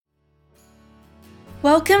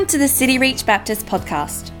Welcome to the City Reach Baptist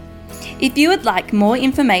podcast. If you would like more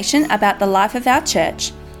information about the life of our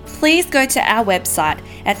church, please go to our website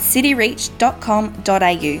at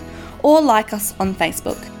cityreach.com.au or like us on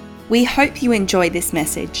Facebook. We hope you enjoy this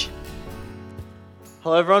message.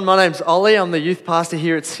 Hello everyone, my name's Ollie. I'm the youth pastor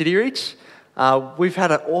here at City Reach. We've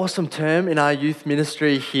had an awesome term in our youth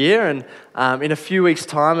ministry here, and in a few weeks'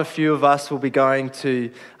 time, a few of us will be going to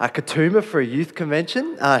Katoomba for a youth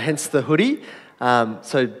convention, hence the hoodie.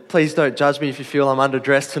 So please don't judge me if you feel I'm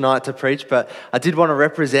underdressed tonight to preach, but I did want to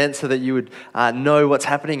represent so that you would know what's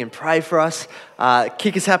happening and pray for us.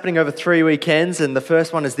 Kick is happening over 3 weekends, and the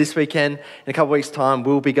first one is this weekend. In a couple of weeks' time,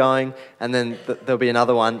 we'll be going, and then there'll be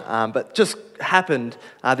another one. But just happened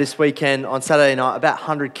this weekend on Saturday night, about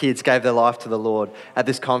 100 kids gave their life to the Lord at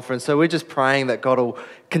this conference. So we're just praying that God will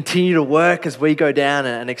continue to work as we go down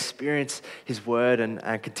and experience His Word and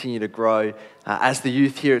continue to grow as the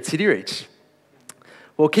youth here at City Reach.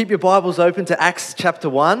 Well, keep your Bibles open to Acts chapter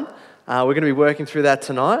 1. We're going to be working through that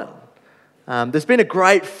tonight. There's been a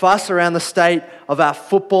great fuss around the state of our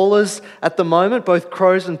footballers at the moment, both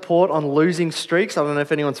Crows and Port on losing streaks. I don't know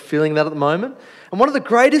if anyone's feeling that at the moment. And one of the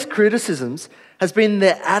greatest criticisms has been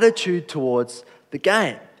their attitude towards the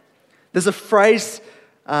game. There's a phrase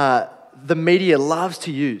the media loves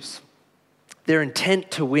to use: their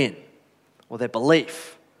intent to win, or their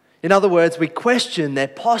belief. In other words, we question their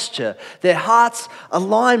posture, their heart's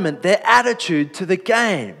alignment, their attitude to the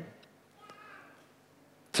game.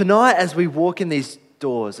 Tonight, as we walk in these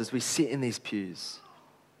doors, as we sit in these pews,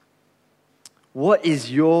 what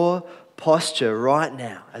is your posture right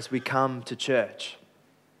now as we come to church?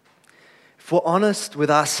 If we're honest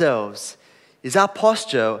with ourselves, is our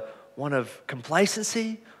posture one of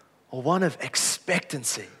complacency or one of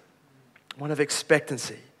expectancy? One of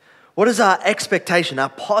expectancy. What is our expectation, our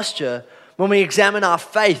posture, when we examine our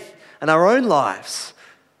faith and our own lives?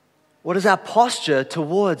 What is our posture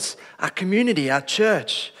towards our community, our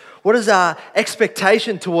church? What is our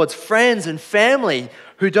expectation towards friends and family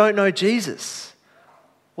who don't know Jesus?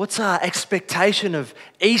 What's our expectation of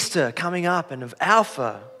Easter coming up and of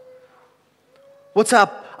Alpha? What's our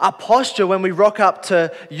posture when we rock up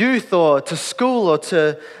to youth or to school or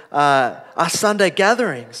to our Sunday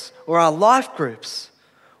gatherings or our life groups?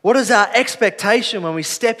 What is our expectation when we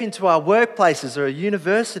step into our workplaces or a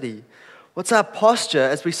university? What's our posture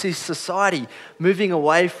as we see society moving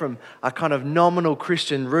away from our kind of nominal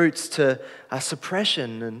Christian roots to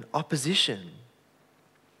suppression and opposition?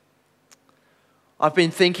 I've been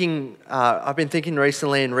thinking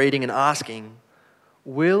recently and reading and asking,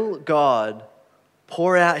 will God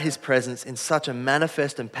pour out His presence in such a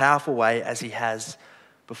manifest and powerful way as He has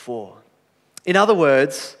before? In other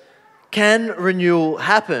words, can renewal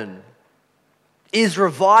happen? Is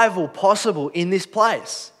revival possible in this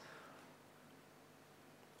place?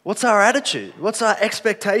 What's our attitude? What's our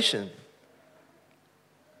expectation?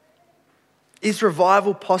 Is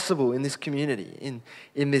revival possible in this community,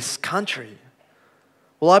 in this country?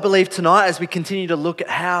 Well, I believe tonight, as we continue to look at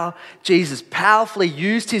how Jesus powerfully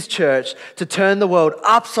used His church to turn the world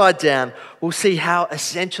upside down, we'll see how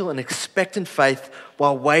essential and expectant faith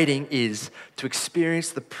while waiting is to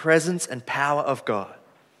experience the presence and power of God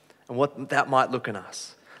and what that might look in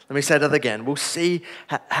us. Let me say that again. We'll see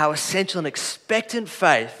how essential and expectant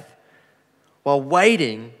faith while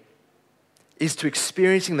waiting is to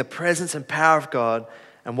experiencing the presence and power of God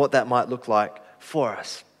and what that might look like for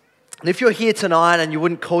us. And if you're here tonight and you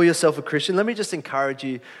wouldn't call yourself a Christian, let me just encourage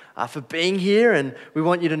you for being here, and we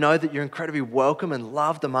want you to know that you're incredibly welcome and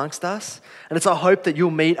loved amongst us. And it's our hope that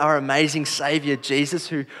you'll meet our amazing Savior, Jesus,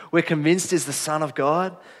 who we're convinced is the Son of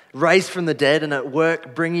God, raised from the dead and at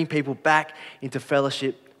work bringing people back into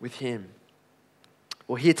fellowship with Him.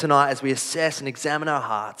 Well, here tonight, as we assess and examine our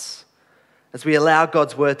hearts, as we allow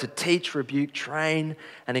God's word to teach, rebuke, train,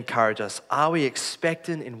 and encourage us, are we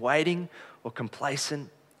expectant in waiting or complacent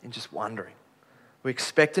in just wondering? We're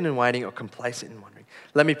expectant in waiting or complacent in wondering.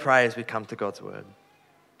 Let me pray as we come to God's word.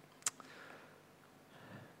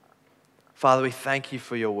 Father, we thank You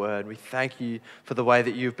for Your word. We thank You for the way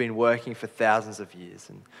that You've been working for thousands of years.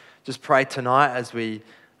 And just pray tonight as we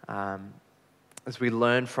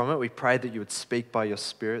learn from it, we pray that You would speak by Your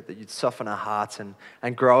Spirit, that You'd soften our hearts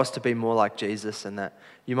and grow us to be more like Jesus, and that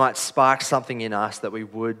You might spark something in us that we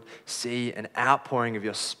would see an outpouring of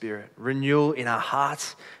Your Spirit, renewal in our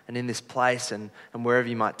hearts and in this place and wherever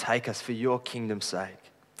You might take us for Your kingdom's sake.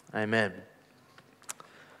 Amen.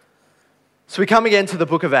 So we come again to the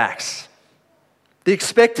book of Acts. The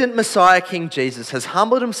expectant Messiah, King Jesus, has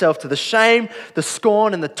humbled Himself to the shame, the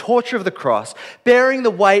scorn, and the torture of the cross, bearing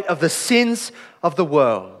the weight of the sins of the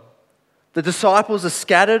world. The disciples are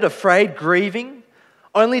scattered, afraid, grieving.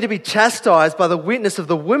 only to be chastised by the witness of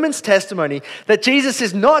the woman's testimony that Jesus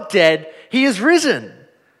is not dead, he is risen.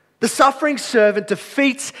 The suffering servant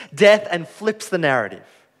defeats death and flips the narrative.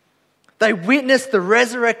 They witness the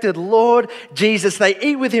resurrected Lord Jesus. They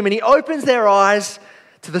eat with him and he opens their eyes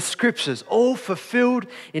to the scriptures, all fulfilled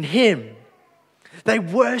in him. They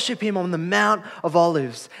worship him on the Mount of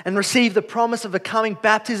Olives and receive the promise of a coming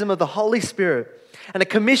baptism of the Holy Spirit and a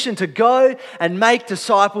commission to go and make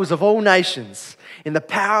disciples of all nations in the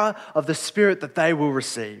power of the Spirit that they will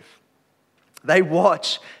receive. They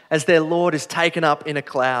watch as their Lord is taken up in a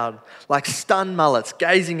cloud, like stunned mullets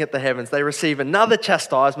gazing at the heavens. They receive another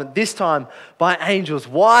chastisement, this time by angels.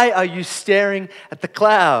 Why are you staring at the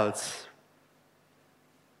clouds?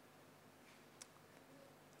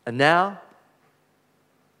 And now,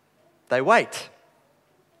 they wait.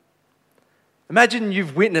 Imagine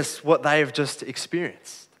you've witnessed what they have just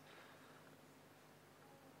experienced.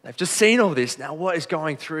 They've just seen all this. Now, what is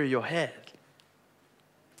going through your head?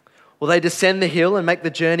 Well, they descend the hill and make the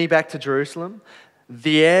journey back to Jerusalem.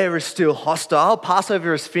 The air is still hostile.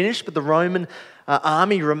 Passover is finished, but the Roman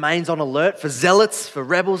army remains on alert for zealots, for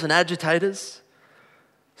rebels and agitators.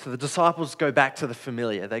 So the disciples go back to the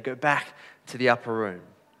familiar. They go back to the upper room.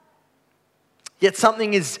 Yet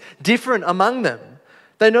something is different among them.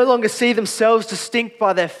 They no longer see themselves distinct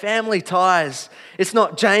by their family ties. It's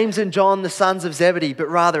not James and John, the sons of Zebedee, but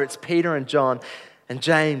rather it's Peter and John and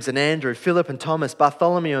James and Andrew, Philip and Thomas,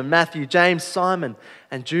 Bartholomew and Matthew, James, Simon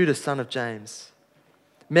and Judas, son of James.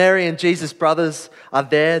 Mary and Jesus' brothers are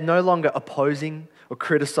there, no longer opposing or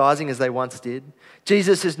criticizing as they once did.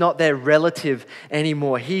 Jesus is not their relative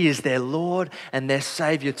anymore. He is their Lord and their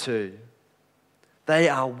Savior too. They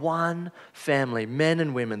are one family, men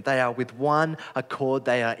and women. They are with one accord.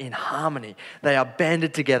 They are in harmony. They are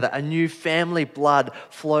banded together. A new family blood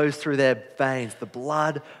flows through their veins, the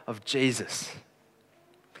blood of Jesus.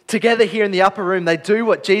 Together here in the upper room, they do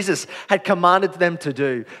what Jesus had commanded them to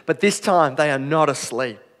do. But this time, they are not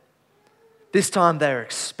asleep. This time, they are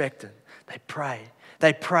expectant. They pray.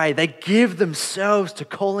 They pray. They give themselves to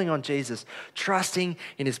calling on Jesus, trusting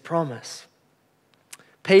in his promise.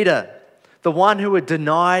 Peter, the one who had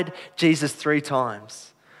denied Jesus 3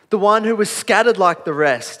 times, the one who was scattered like the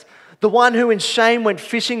rest, the one who in shame went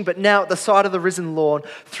fishing but now at the sight of the risen Lord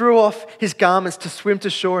threw off his garments to swim to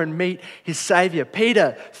shore and meet his Savior.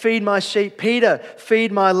 Peter, feed my sheep. Peter,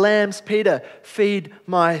 feed my lambs. Peter, feed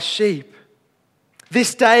my sheep.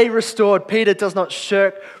 This day restored, Peter does not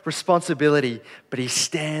shirk responsibility, but he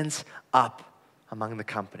stands up among the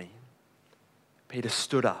company. Peter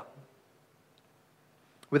stood up.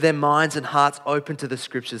 With their minds and hearts open to the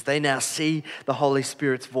scriptures, they now see the Holy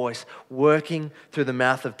Spirit's voice working through the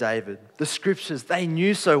mouth of David. The scriptures they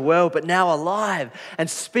knew so well, but now alive and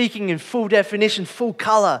speaking in full definition, full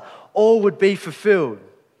color, all would be fulfilled.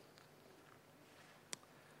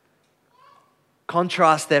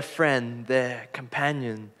 Contrast their friend, their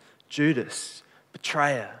companion, Judas,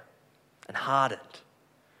 betrayer and hardened.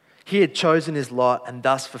 He had chosen his lot and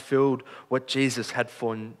thus fulfilled what Jesus had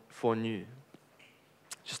foreknew.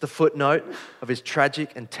 Just a footnote of his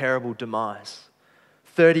tragic and terrible demise.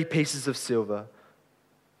 30 pieces of silver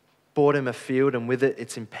bought him a field, and with it,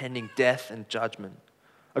 its impending death and judgment.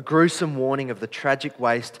 A gruesome warning of the tragic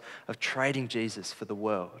waste of trading Jesus for the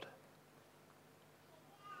world.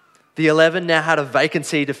 The 11 now had a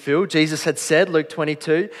vacancy to fill. Jesus had said, Luke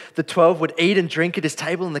 22, the 12 would eat and drink at his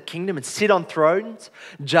table in the kingdom and sit on thrones,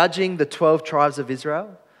 judging the 12 tribes of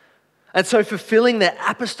Israel. And so fulfilling their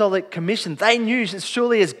apostolic commission, they knew as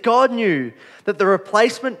surely as God knew that the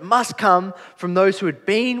replacement must come from those who had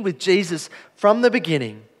been with Jesus from the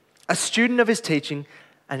beginning, a student of his teaching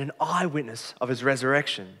and an eyewitness of his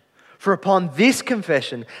resurrection. For upon this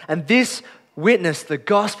confession and this witness, the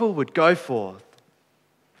gospel would go forth.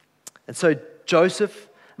 And so Joseph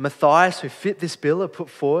and Matthias, who fit this bill, are put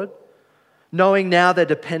forward. Knowing now their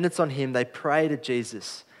dependence on him, they pray to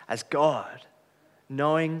Jesus as God,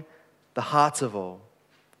 knowing the hearts of all.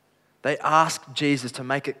 They asked Jesus to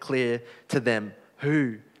make it clear to them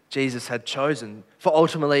who Jesus had chosen. For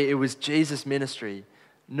ultimately it was Jesus' ministry,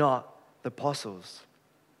 not the apostles.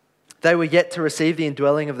 They were yet to receive the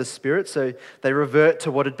indwelling of the Spirit, so they revert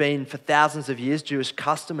to what had been for thousands of years Jewish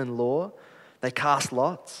custom and law. They cast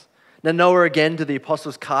lots. Now nowhere again do the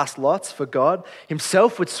apostles cast lots, for God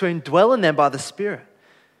himself would soon dwell in them by the Spirit.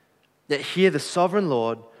 Yet here the sovereign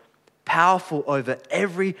Lord, powerful over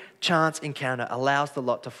every chance encounter, allows the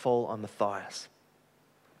lot to fall on Matthias.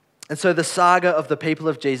 And so the saga of the people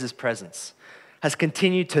of Jesus' presence has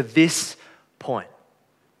continued to this point.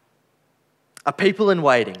 A people in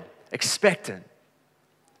waiting, expectant,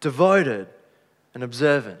 devoted, and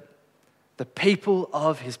observant. The people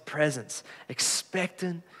of his presence,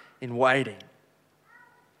 expectant in waiting.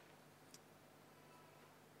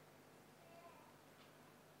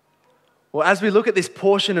 Well, as we look at this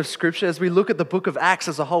portion of Scripture, as we look at the book of Acts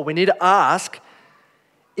as a whole, we need to ask,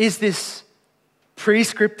 is this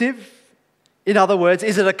prescriptive? In other words,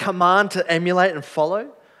 is it a command to emulate and follow?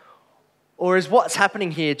 Or is what's happening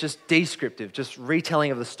here just descriptive, just retelling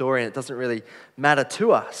of the story, and it doesn't really matter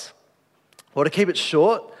to us? Well, to keep it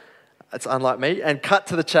short, it's unlike me, and cut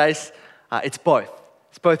to the chase, it's both.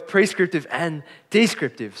 It's both prescriptive and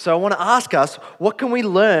descriptive. So I want to ask us, what can we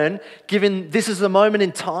learn, given this is a moment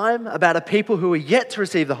in time about a people who are yet to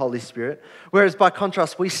receive the Holy Spirit, whereas by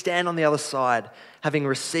contrast, we stand on the other side, having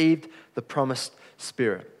received the promised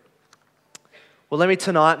Spirit. Well, let me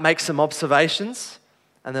tonight make some observations,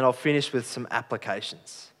 and then I'll finish with some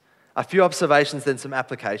applications. A few observations, then some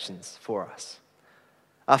applications for us.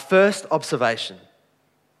 Our first observation.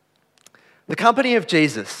 The company of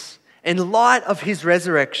Jesus, in light of his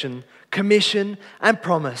resurrection, commission, and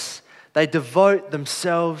promise, they devote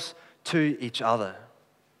themselves to each other.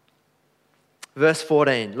 Verse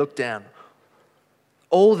 14, look down.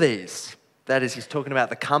 All these, that is, he's talking about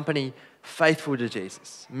the company faithful to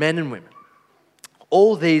Jesus, men and women.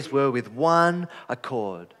 All these were with one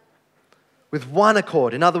accord. With one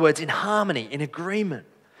accord, in other words, in harmony, in agreement.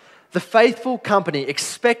 The faithful company,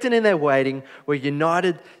 expectant in their waiting, were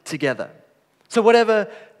united together. So whatever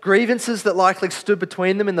grievances that likely stood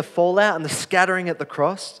between them in the fallout and the scattering at the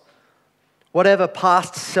cross, whatever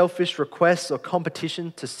past selfish requests or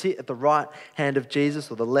competition to sit at the right hand of Jesus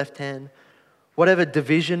or the left hand, whatever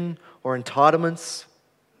division or entitlements,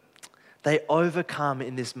 they overcome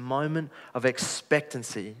in this moment of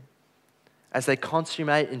expectancy as they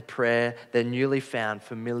consummate in prayer their newly found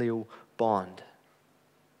familial bond.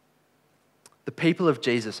 The people of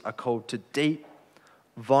Jesus are called to deep,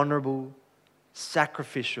 vulnerable,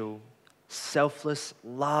 sacrificial, selfless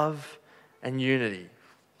love and unity.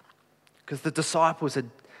 Because the disciples had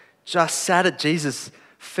just sat at Jesus'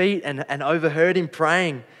 feet and overheard him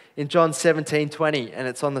praying in John 17:20, and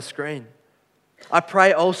it's on the screen. I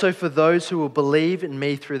pray also for those who will believe in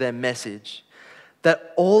me through their message,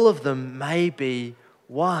 that all of them may be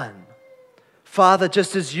one. Father,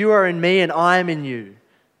 just as you are in me and I am in you,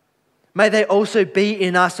 may they also be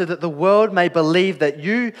in us, so that the world may believe that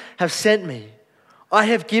you have sent me. I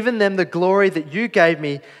have given them the glory that you gave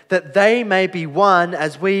me, that they may be one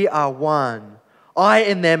as we are one. I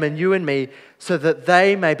in them and you in me, so that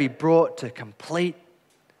they may be brought to complete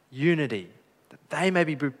unity. That they may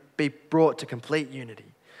be brought to complete unity.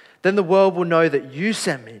 Then the world will know that you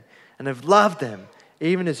sent me and have loved them,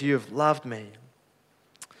 even as you have loved me.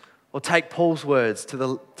 Or take Paul's words to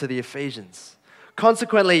the Ephesians.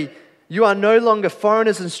 Consequently, you are no longer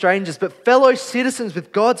foreigners and strangers, but fellow citizens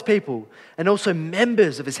with God's people and also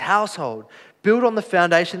members of his household, built on the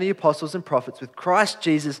foundation of the apostles and prophets, with Christ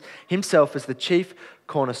Jesus himself as the chief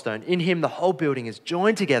cornerstone. In him, the whole building is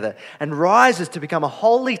joined together and rises to become a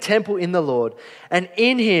holy temple in the Lord. And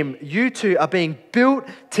in him, you two are being built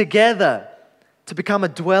together to become a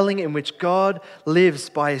dwelling in which God lives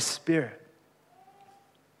by his Spirit.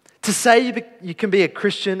 To say you can be a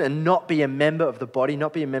Christian and not be a member of the body,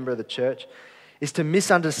 not be a member of the church, is to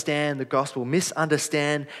misunderstand the gospel,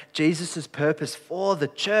 misunderstand Jesus' purpose for the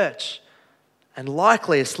church, and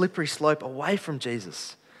likely a slippery slope away from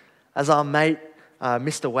Jesus. As our mate,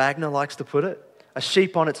 Mr. Wagner likes to put it, a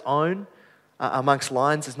sheep on its own amongst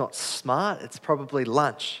lions is not smart, it's probably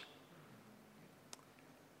lunch.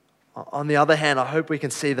 On the other hand, I hope we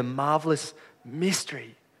can see the marvelous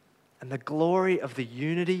mystery and the glory of the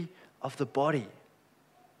unity of the body.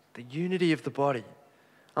 The unity of the body.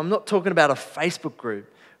 I'm not talking about a Facebook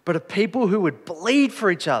group, but of people who would bleed for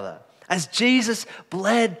each other as Jesus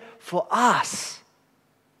bled for us.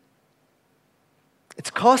 It's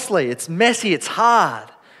costly, it's messy, it's hard,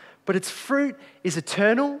 but its fruit is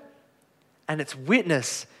eternal and its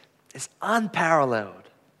witness is unparalleled.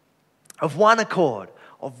 Of one accord,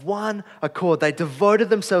 they devoted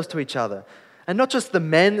themselves to each other. And not just the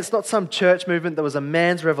men, it's not some church movement that was a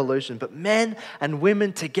man's revolution, but men and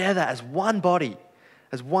women together as one body,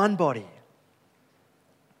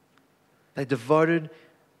 They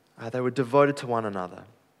were devoted to one another.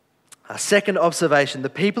 A second observation, the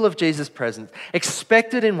people of Jesus' presence,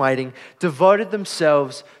 expected in waiting, devoted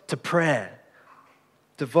themselves to prayer.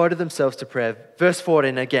 Verse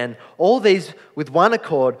 14 again, all these with one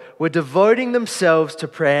accord were devoting themselves to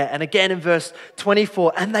prayer. And again in verse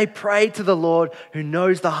 24, and they prayed to the Lord who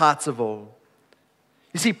knows the hearts of all.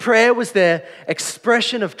 You see, prayer was their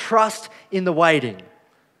expression of trust in the waiting.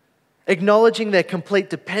 acknowledging their complete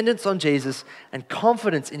dependence on Jesus and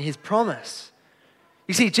confidence in his promise.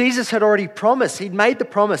 You see, Jesus had already promised, he'd made the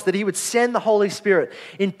promise that he would send the Holy Spirit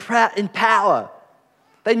in power.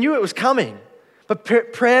 They knew it was coming, but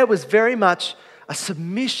prayer was very much a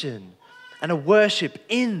submission and a worship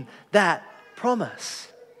in that promise.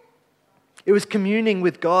 It was communing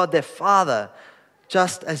with God, their Father,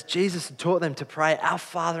 just as Jesus had taught them to pray, "Our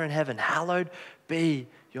Father in heaven, hallowed be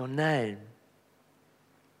your name."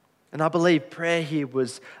 And I believe prayer here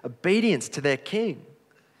was obedience to their King.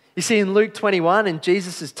 You see, in Luke 21, in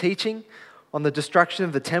Jesus' teaching on the destruction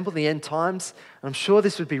of the temple, the end times, and I'm sure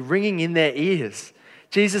this would be ringing in their ears,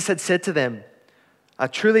 Jesus had said to them,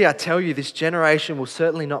 "Truly I tell you, this generation will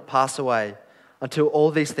certainly not pass away until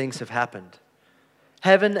all these things have happened.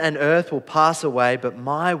 Heaven and earth will pass away, but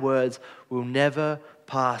my words will never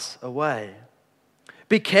pass away.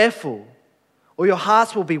 Be careful, or your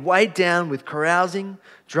hearts will be weighed down with carousing,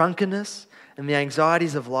 drunkenness, and the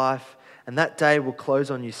anxieties of life, and that day will close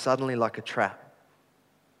on you suddenly like a trap.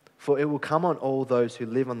 For it will come on all those who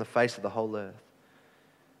live on the face of the whole earth.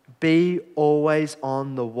 Be always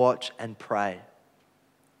on the watch and pray."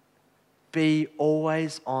 Be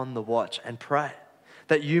always on the watch and pray,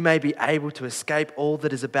 that you may be able to escape all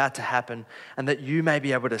that is about to happen and that you may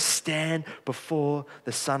be able to stand before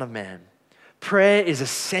the Son of Man. Prayer is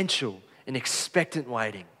essential in expectant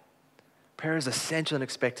waiting. Prayer is essential in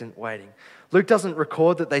expectant waiting. Luke doesn't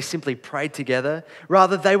record that they simply prayed together.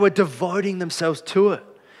 Rather, they were devoting themselves to it.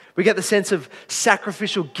 We get the sense of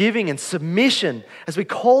sacrificial giving and submission as we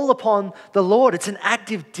call upon the Lord. It's an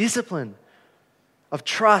active discipline of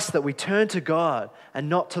trust that we turn to God and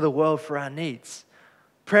not to the world for our needs.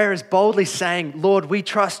 Prayer is boldly saying, "Lord, we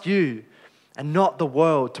trust you and not the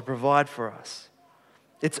world to provide for us."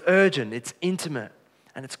 It's urgent, it's intimate,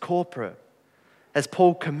 and it's corporate. As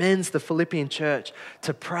Paul commends the Philippian church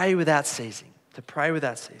to pray without ceasing, to pray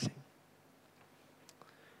without ceasing.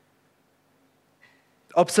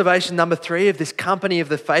 Observation number 3 of this company of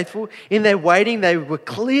the faithful, in their waiting, they were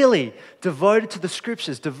clearly devoted to the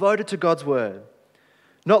scriptures, devoted to God's word.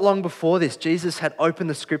 Not long before this, Jesus had opened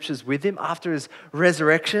the scriptures with him after his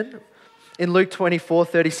resurrection. In Luke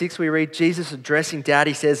 24:36, we read Jesus addressing doubt.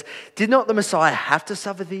 He says, "Did not the Messiah have to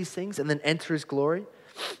suffer these things and then enter his glory?"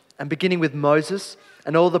 And beginning with Moses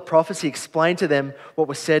and all the prophets, he explained to them what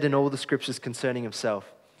was said in all the scriptures concerning himself.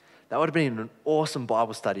 That would have been an awesome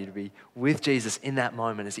Bible study to be with Jesus in that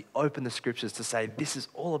moment as he opened the scriptures to say, "This is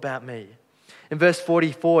all about me." In verse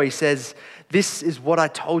 44, he says, "This is what I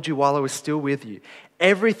told you while I was still with you.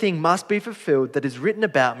 Everything must be fulfilled that is written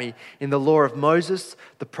about me in the law of Moses,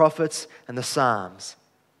 the prophets, and the Psalms."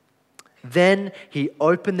 Then he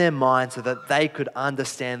opened their minds so that they could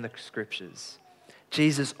understand the scriptures.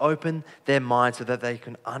 Jesus opened their minds so that they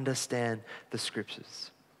can understand the scriptures.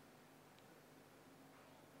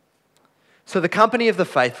 So the company of the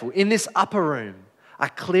faithful in this upper room are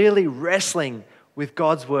clearly wrestling with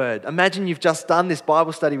God's word. Imagine you've just done this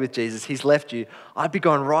Bible study with Jesus. He's left you. I'd be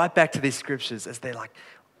going right back to these scriptures as they're like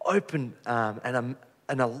open and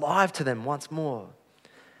alive to them once more.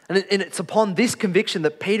 And it's upon this conviction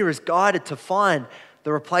that Peter is guided to find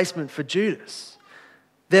the replacement for Judas.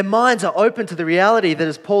 Their minds are open to the reality that,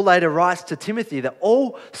 as Paul later writes to Timothy, that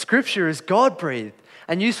all scripture is God-breathed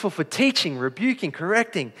and useful for teaching, rebuking,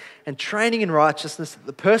 correcting, and training in righteousness, that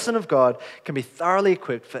the person of God can be thoroughly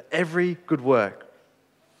equipped for every good work.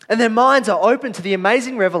 And their minds are open to the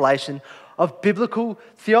amazing revelation of biblical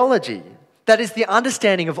theology. That is the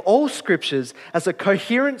understanding of all scriptures as a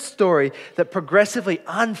coherent story that progressively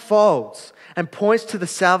unfolds and points to the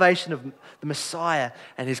salvation of the Messiah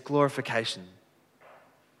and his glorification.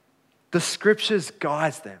 The scriptures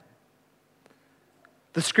guides them.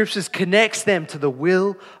 The scriptures connects them to the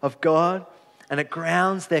will of God, and it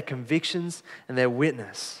grounds their convictions and their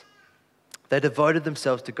witness. They devoted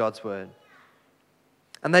themselves to God's word.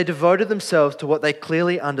 And they devoted themselves to what they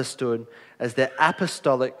clearly understood as their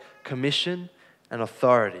apostolic commission and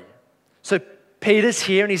authority. So Peter's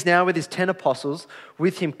here and he's now with his 10 apostles.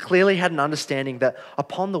 With him clearly had an understanding that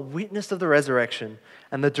upon the witness of the resurrection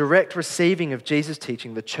and the direct receiving of Jesus'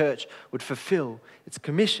 teaching, the church would fulfill its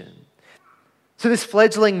commission. So this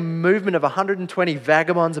fledgling movement of 120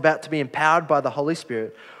 vagabonds about to be empowered by the Holy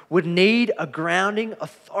Spirit would need a grounding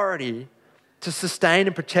authority to sustain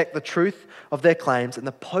and protect the truth of their claims and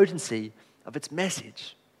the potency of its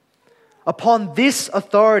message. Upon this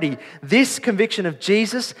authority, this conviction of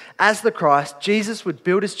Jesus as the Christ, Jesus would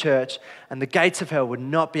build his church and the gates of hell would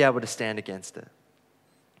not be able to stand against it.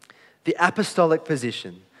 The apostolic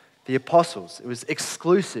position, the apostles, it was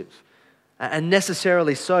exclusive and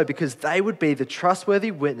necessarily so, because they would be the trustworthy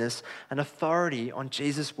witness and authority on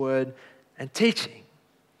Jesus' word and teaching.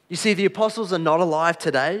 You see, the apostles are not alive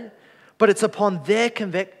today, but it's upon their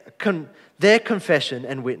confession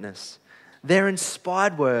and witness, their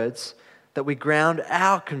inspired words, that we ground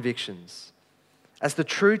our convictions as the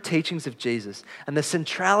true teachings of Jesus, and the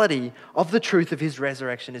centrality of the truth of his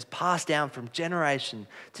resurrection is passed down from generation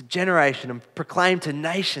to generation and proclaimed to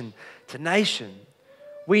nation to nation.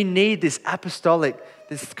 We need this apostolic,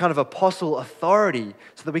 this kind of apostle authority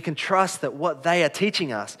so that we can trust that what they are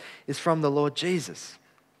teaching us is from the Lord Jesus.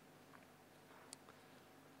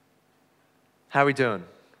 How are we doing?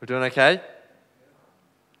 We're doing okay?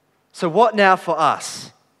 So what now for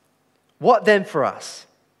us? What then for us?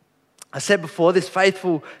 I said before, this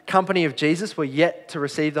faithful company of Jesus were yet to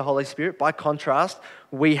receive the Holy Spirit. By contrast,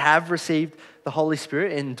 we have received the Holy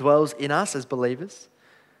Spirit and dwells in us as believers.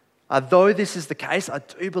 Though this is the case, I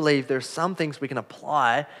do believe there are some things we can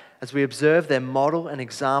apply as we observe their model and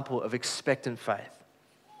example of expectant faith.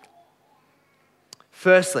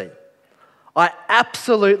 Firstly, I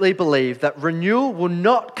absolutely believe that renewal will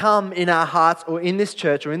not come in our hearts or in this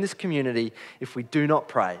church or in this community if we do not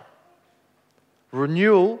pray.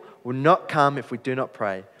 Renewal will not come if we do not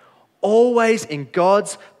pray. Always in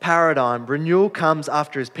God's paradigm, renewal comes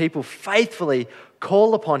after his people faithfully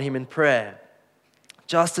call upon him in prayer.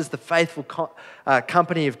 Just as the faithful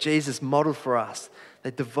company of Jesus modeled for us,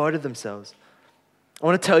 they devoted themselves. I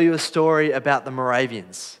want to tell you a story about the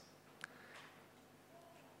Moravians,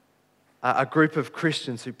 a group of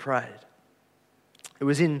Christians who prayed. It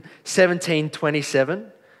was in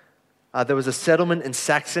 1727. There was a settlement in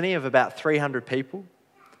Saxony of about 300 people.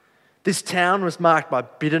 This town was marked by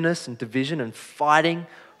bitterness and division and fighting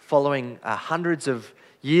following hundreds of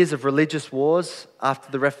years of religious wars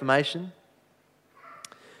after the Reformation.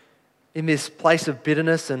 In this place of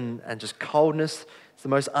bitterness and just coldness, it's the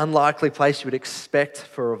most unlikely place you would expect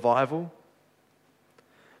for revival.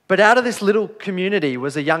 But out of this little community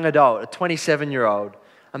was a young adult, a 27-year-old,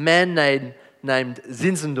 a man named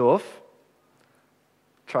Zinzendorf.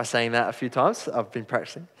 Try saying that a few times. I've been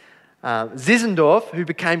practicing. Zinzendorf, who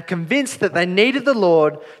became convinced that they needed the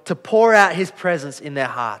Lord to pour out his presence in their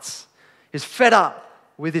hearts. He was fed up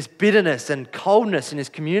with his bitterness and coldness in his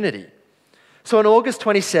community. So on August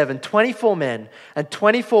 27, 24 men and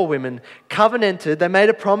 24 women covenanted, they made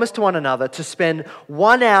a promise to one another to spend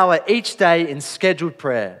 1 hour each day in scheduled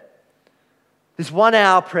prayer. This 1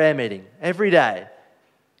 hour prayer meeting every day.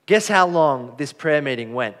 Guess how long this prayer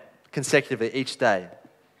meeting went consecutively each day?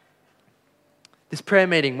 This prayer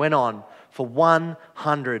meeting went on for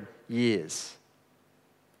 100 years.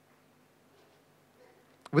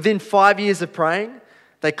 Within 5 years of praying,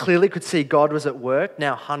 they clearly could see God was at work,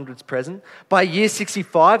 now hundreds present. By year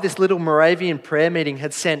 65, this little Moravian prayer meeting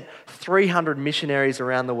had sent 300 missionaries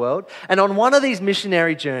around the world. And on one of these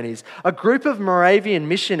missionary journeys, a group of Moravian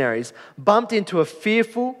missionaries bumped into a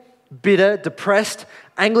fearful, bitter, depressed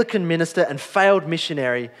Anglican minister and failed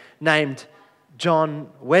missionary named John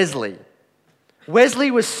Wesley.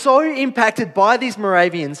 Wesley was so impacted by these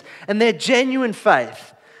Moravians and their genuine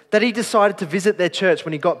faith that he decided to visit their church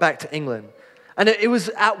when he got back to England. And it was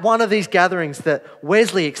at one of these gatherings that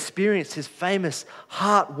Wesley experienced his famous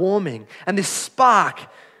heartwarming and this spark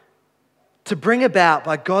to bring about,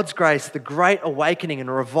 by God's grace, the great awakening and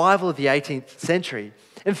revival of the 18th century.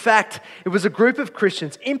 In fact, it was a group of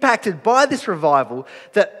Christians impacted by this revival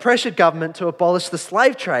that pressured government to abolish the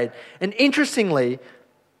slave trade. And interestingly,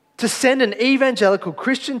 to send an evangelical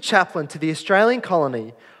Christian chaplain to the Australian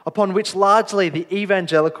colony, upon which largely the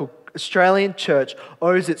evangelical Australian church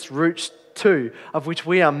owes its roots to, of which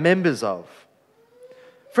we are members of.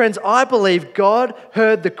 Friends, I believe God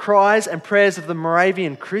heard the cries and prayers of the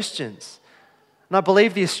Moravian Christians. And I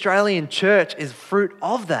believe the Australian church is fruit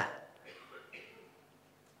of that.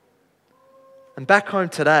 And back home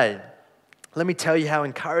today, let me tell you how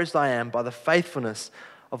encouraged I am by the faithfulness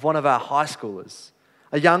of one of our high schoolers,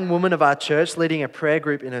 a young woman of our church leading a prayer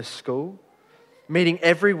group in her school, meeting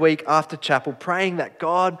every week after chapel, praying that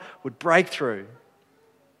God would break through.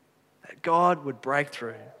 That God would break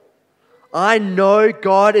through. I know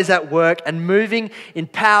God is at work and moving in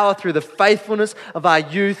power through the faithfulness of our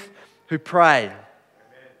youth who pray. Amen.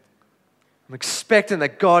 I'm expecting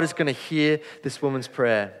that God is going to hear this woman's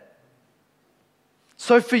prayer.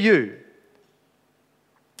 So for you,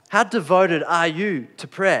 how devoted are you to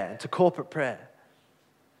prayer, to corporate prayer?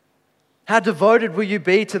 How devoted will you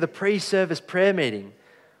be to the pre-service prayer meeting?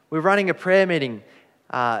 We're running a prayer meeting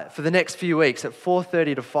for the next few weeks at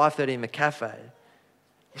 4:30 to 5:30 in the cafe.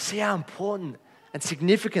 You see how important and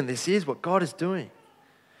significant this is, what God is doing.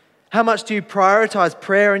 How much do you prioritize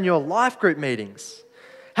prayer in your life group meetings?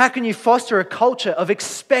 How can you foster a culture of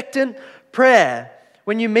expectant prayer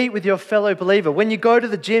when you meet with your fellow believer, when you go to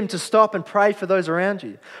the gym to stop and pray for those around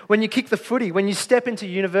you, when you kick the footy, when you step into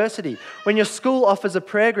university, when your school offers a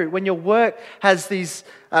prayer group, when your work hosts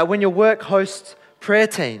prayer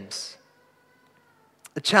teams?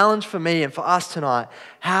 The challenge for me and for us tonight,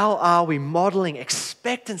 how are we modeling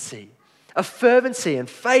expectancy, a fervency and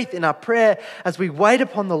faith in our prayer as we wait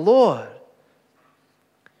upon the Lord?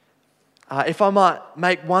 If I might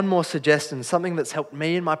make one more suggestion, something that's helped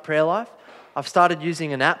me in my prayer life, I've started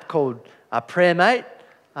using an app called PrayerMate.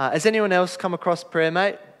 Has anyone else come across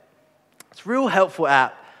PrayerMate? It's a real helpful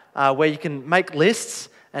app where you can make lists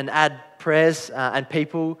and add prayers and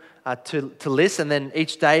people to lists, and then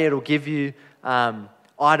each day it'll give you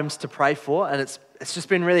items to pray for, and it's just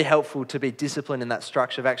been really helpful to be disciplined in that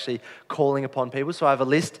structure of actually calling upon people. So I have a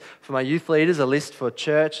list for my youth leaders, a list for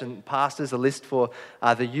church and pastors, a list for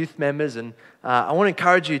the youth members, and I want to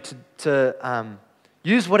encourage you to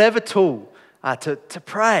use whatever tool to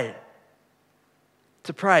pray.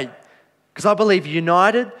 To pray. Because I believe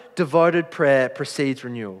united, devoted prayer precedes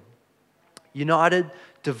renewal. United,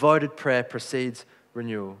 devoted prayer precedes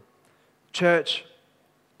renewal. Church,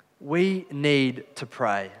 we need to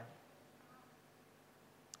pray.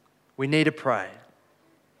 We need to pray.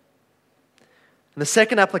 And the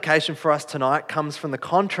second application for us tonight comes from the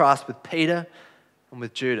contrast with Peter and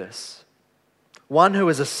with Judas. One who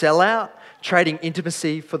was a sellout, trading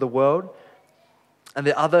intimacy for the world, and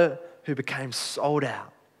the other who became sold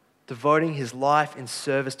out, devoting his life in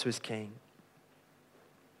service to his king.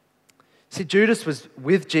 See, Judas was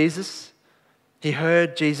with Jesus. He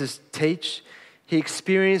heard Jesus teach. He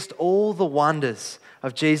experienced all the wonders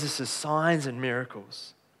of Jesus' signs and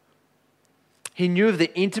miracles. He knew of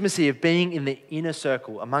the intimacy of being in the inner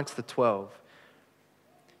circle amongst the 12.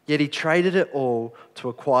 Yet he traded it all to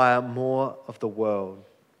acquire more of the world.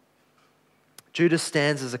 Judas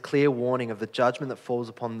stands as a clear warning of the judgment that falls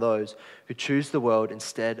upon those who choose the world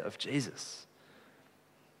instead of Jesus.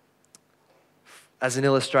 As an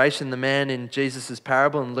illustration, the man in Jesus'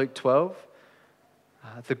 parable in Luke 12,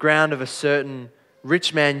 the ground of a certain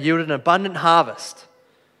rich man yielded an abundant harvest.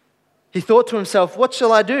 He thought to himself, "What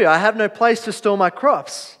shall I do? I have no place to store my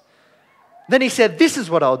crops." Then he said, "This is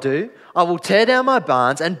what I'll do. I will tear down my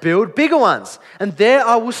barns and build bigger ones, and there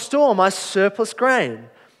I will store my surplus grain.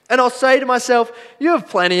 And I'll say to myself, you have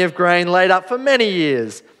plenty of grain laid up for many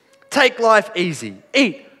years. Take life easy,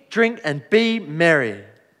 eat, drink, and be merry."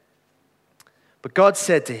 But God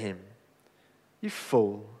said to him, "You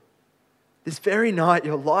fool, this very night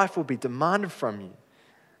your life will be demanded from you.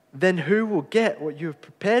 Then who will get what you have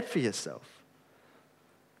prepared for yourself?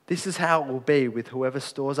 This is how it will be with whoever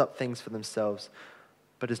stores up things for themselves,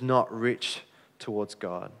 but is not rich towards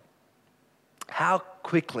God." How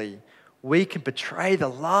quickly we can betray the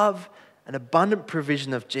love and abundant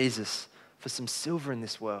provision of Jesus for some silver in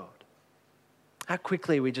this world. How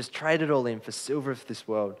quickly we just trade it all in for silver of this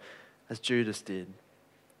world, as Judas did.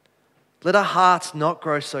 Let our hearts not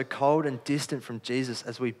grow so cold and distant from Jesus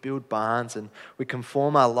as we build barns and we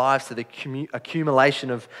conform our lives to the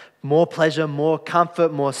accumulation of more pleasure, more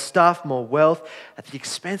comfort, more stuff, more wealth at the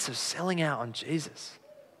expense of selling out on Jesus.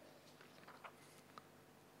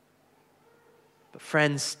 But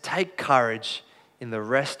friends, take courage in the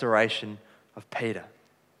restoration of Peter.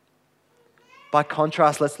 By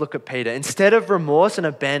contrast, let's look at Peter. Instead of remorse and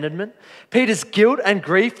abandonment, Peter's guilt and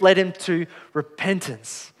grief led him to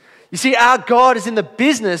repentance. You see, our God is in the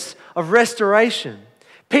business of restoration.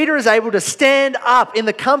 Peter is able to stand up in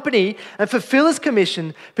the company and fulfill his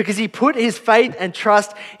commission because he put his faith and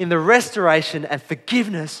trust in the restoration and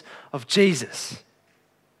forgiveness of Jesus.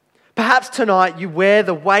 Perhaps tonight you wear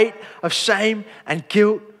the weight of shame and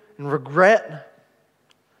guilt and regret,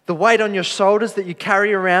 the weight on your shoulders that you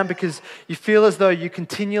carry around because you feel as though you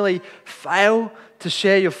continually fail to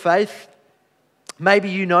share your faith. Maybe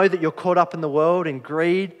you know that you're caught up in the world in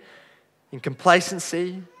greed, in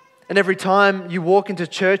complacency, and every time you walk into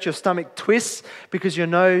church, your stomach twists because you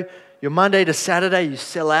know your Monday to Saturday you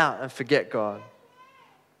sell out and forget God.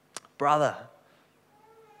 Brother,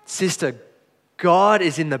 sister, God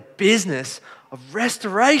is in the business of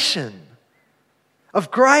restoration, of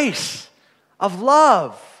grace, of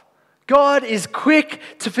love. God is quick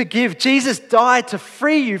to forgive. Jesus died to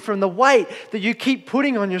free you from the weight that you keep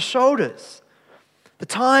putting on your shoulders. The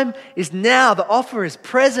time is now. The offer is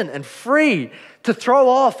present and free to throw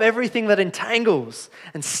off everything that entangles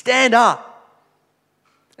and stand up.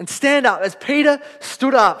 And stand up as Peter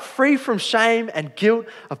stood up, free from shame and guilt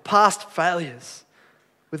of past failures,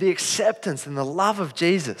 with the acceptance and the love of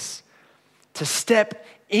Jesus. to step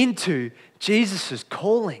into Jesus'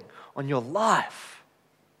 calling on your life?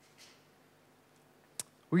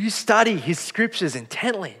 Will you study his scriptures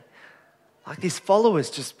intently, like these followers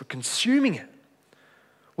just were consuming it?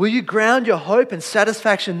 Will you ground your hope and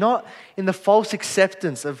satisfaction not in the false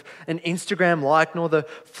acceptance of an Instagram like, nor the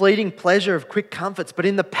fleeting pleasure of quick comforts, but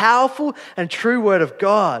in the powerful and true word of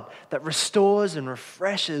God that restores and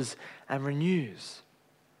refreshes and renews?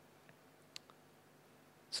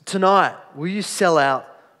 So tonight, will you sell out,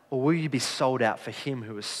 or will you be sold out for him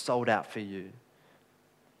who is sold out for you?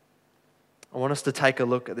 I want us to take a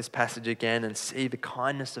look at this passage again and see the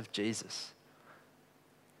kindness of Jesus.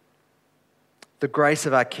 The grace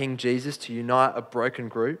of our King Jesus to unite a broken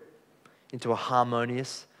group into a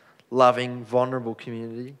harmonious, loving, vulnerable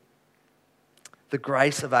community. The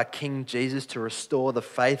grace of our King Jesus to restore the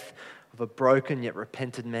faith of a broken yet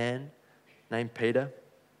repentant man named Peter.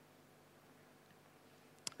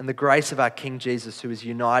 And the grace of our King Jesus, who is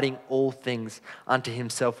uniting all things unto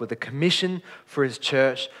himself with a commission for his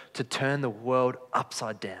church to turn the world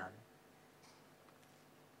upside down.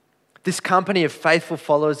 This company of faithful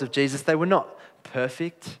followers of Jesus, they were not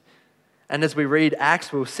perfect. And as we read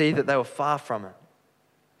Acts, we'll see that they were far from it.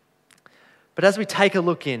 But as we take a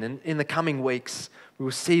look in the coming weeks, we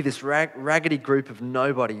will see this raggedy group of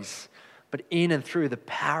nobodies, but in and through the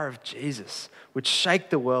power of Jesus, which shake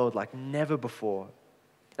the world like never before.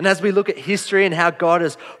 And as we look at history and how God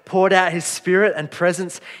has poured out his spirit and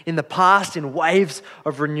presence in the past in waves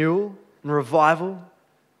of renewal and revival,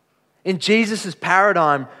 in Jesus'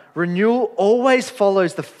 paradigm, renewal always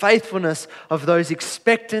follows the faithfulness of those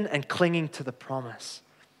expectant and clinging to the promise.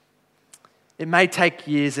 It may take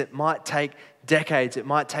years, it might take decades, it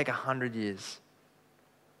might take 100 years.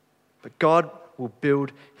 But God will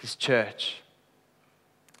build his church.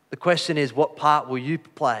 The question is, what part will you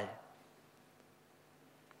play?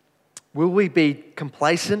 Will we be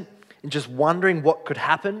complacent in just wondering what could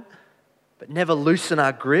happen, but never loosen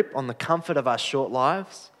our grip on the comfort of our short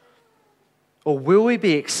lives? Or will we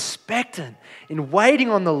be expectant in waiting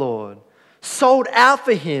on the Lord, sold out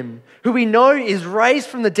for him, who we know is raised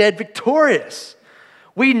from the dead victorious?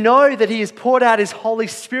 We know that he has poured out his Holy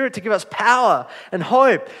Spirit to give us power and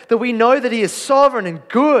hope, that we know that he is sovereign and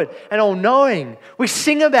good and all-knowing. We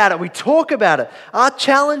sing about it, we talk about it. Our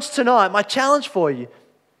challenge tonight, my challenge for you,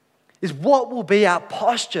 is what will be our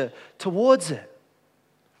posture towards it?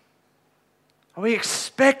 Are we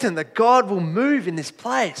expectant that God will move in this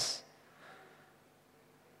place?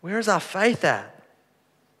 Where is our faith at?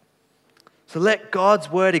 So let God's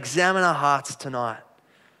word examine our hearts tonight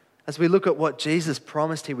as we look at what Jesus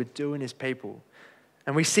promised he would do in his people.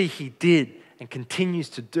 And we see he did and continues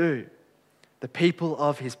to do, the people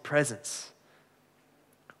of his presence.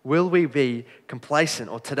 Will we be complacent,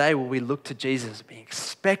 or today will we look to Jesus being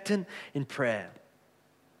expectant in prayer?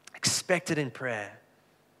 Expected in prayer.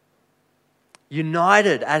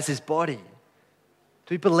 United as his body.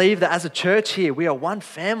 Do we believe that as a church here, we are one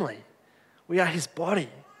family? We are his body.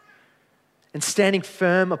 And standing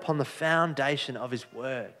firm upon the foundation of his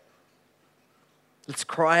word. Let's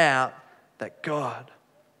cry out that God,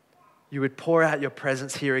 you would pour out your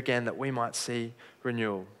presence here again that we might see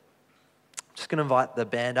renewal. I'm just going to invite the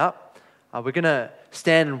band up. We're going to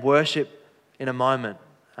stand and worship in a moment.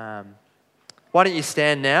 Why don't you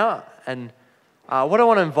stand now? And what I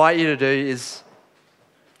want to invite you to do is,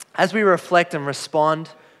 as we reflect and respond,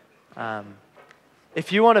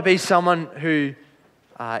 if you want to be someone who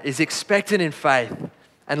is expectant in faith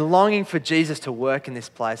and longing for Jesus to work in this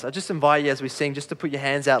place, I just invite you as we sing just to put your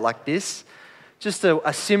hands out like this, just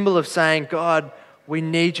a symbol of saying, God, we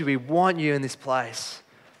need you, we want you in this place.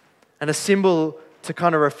 And a symbol to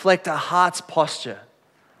kind of reflect our heart's posture,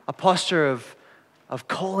 a posture of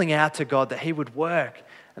calling out to God that he would work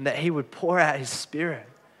and that he would pour out his spirit,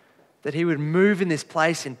 that he would move in this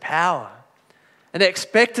place in power. An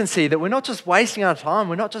expectancy that we're not just wasting our time,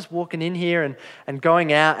 we're not just walking in here and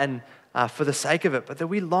going out and for the sake of it, but that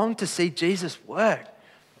we long to see Jesus work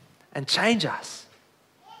and change us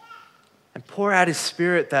and pour out his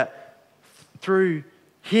spirit that through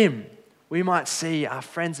him we might see our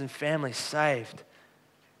friends and family saved,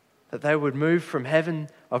 that they would move from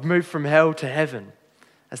hell to heaven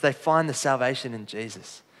as they find the salvation in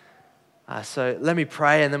Jesus. So let me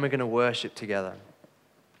pray and then we're going to worship together.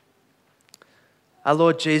 Our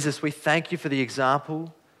Lord Jesus, we thank you for the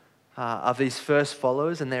example of these first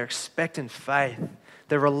followers and their expectant faith,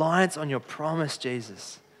 their reliance on your promise,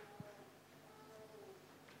 Jesus.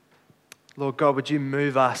 Lord God, would you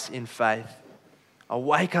move us in faith?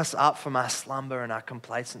 Wake us up from our slumber and our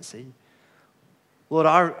complacency. Lord,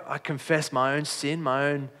 I confess my own sin,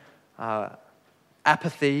 my own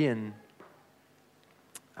apathy and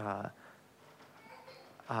my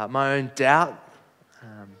own doubt,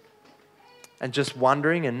 and just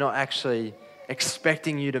wondering and not actually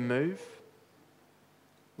expecting you to move.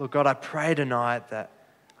 Lord God, I pray tonight that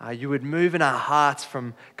you would move in our hearts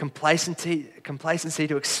from complacency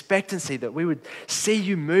to expectancy, that we would see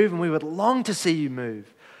you move and we would long to see you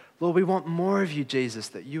move. Lord, we want more of you, Jesus,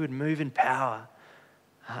 that you would move in power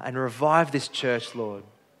and revive this church, Lord.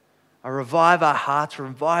 Revive our hearts,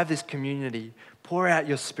 revive this community. Pour out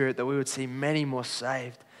your Spirit that we would see many more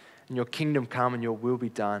saved and your kingdom come and your will be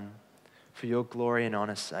done. For your glory and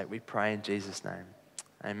honor's sake, we pray in Jesus' name.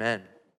 Amen.